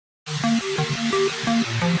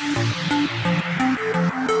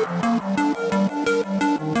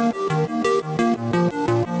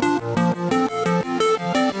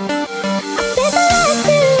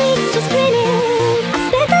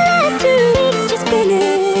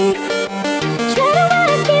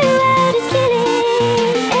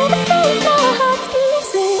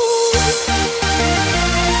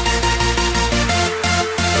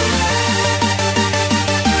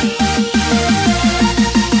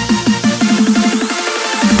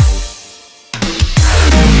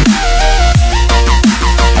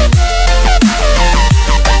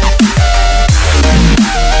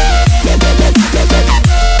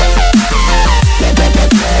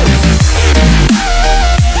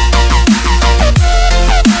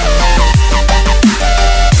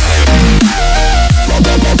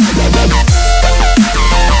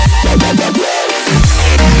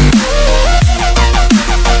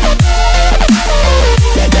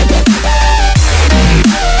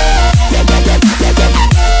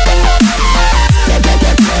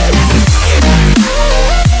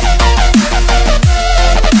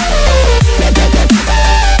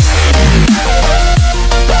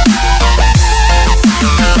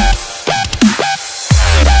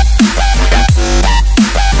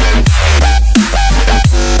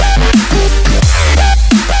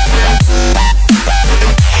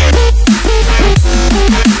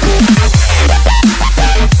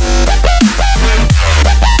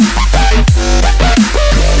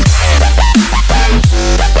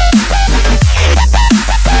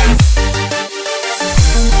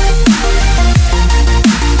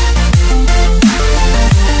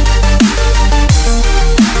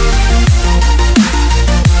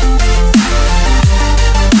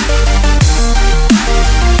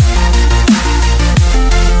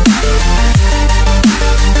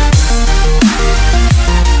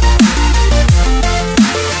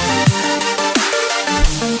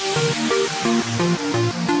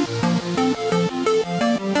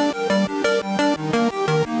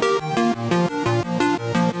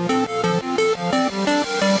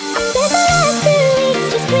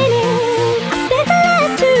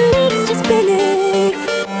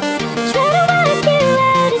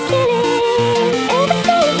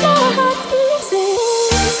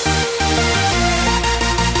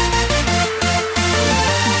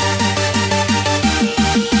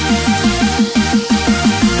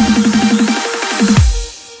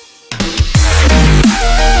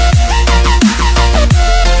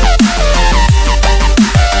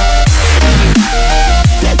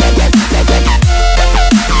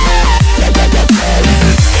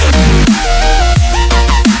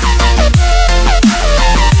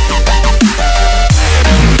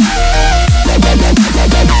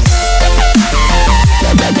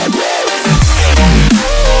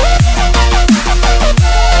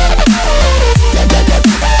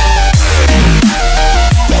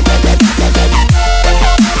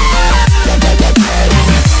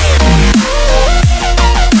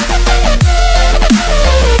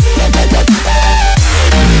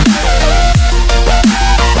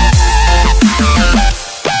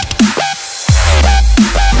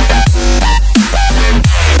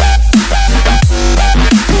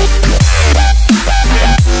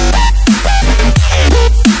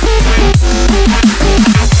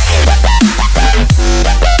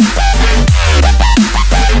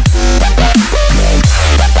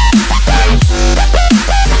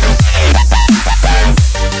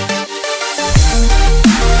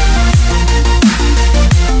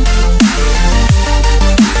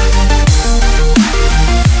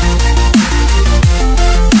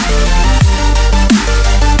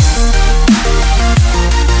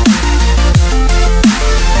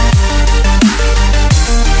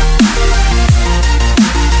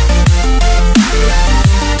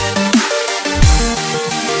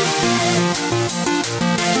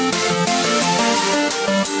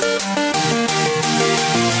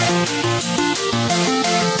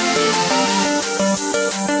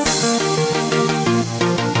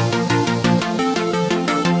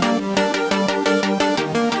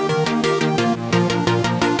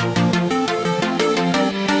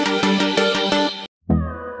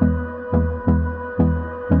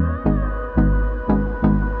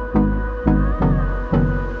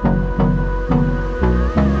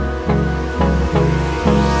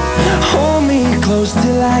close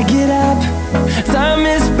till I get up. Time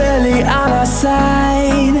is barely on our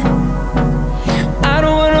side. I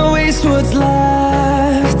don't wanna waste what's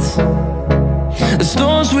left. The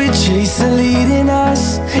storms we chase are leading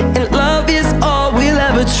us, and love is all we'll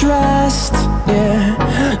ever trust. Yeah,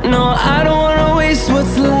 no, I don't wanna waste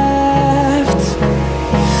what's left.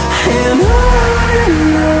 And on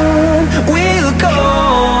we'll go,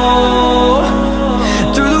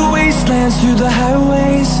 through the wastelands, through the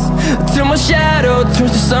highways, till my shadow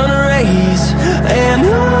turns to sun rays. And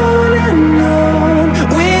on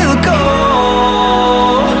we'll go,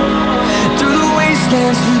 through the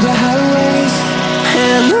wastelands, through the highways,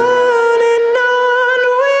 and on.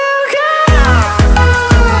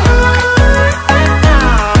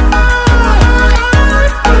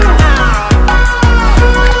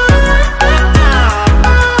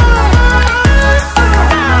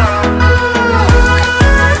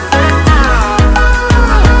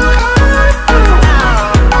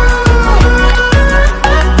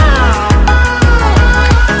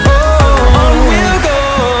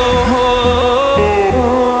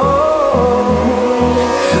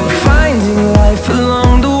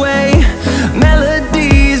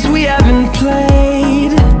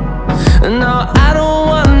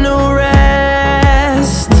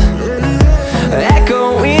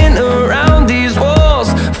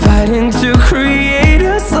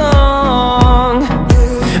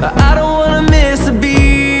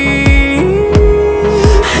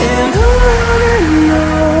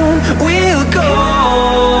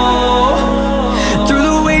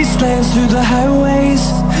 Through the highways,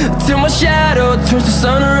 till my shadow turns to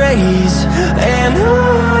sun rays. And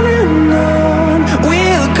on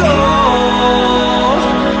we'll go,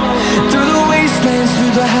 through the wastelands,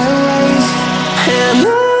 through the highways, and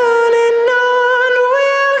on.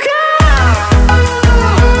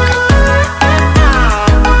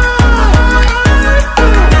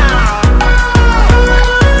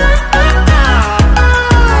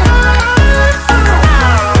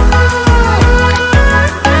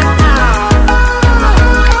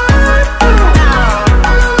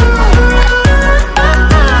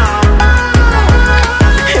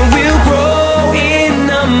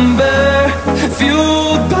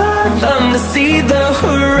 See the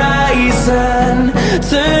horizon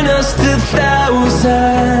turn us to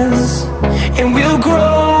thousands, and we'll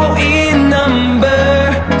grow in number,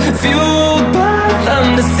 fuel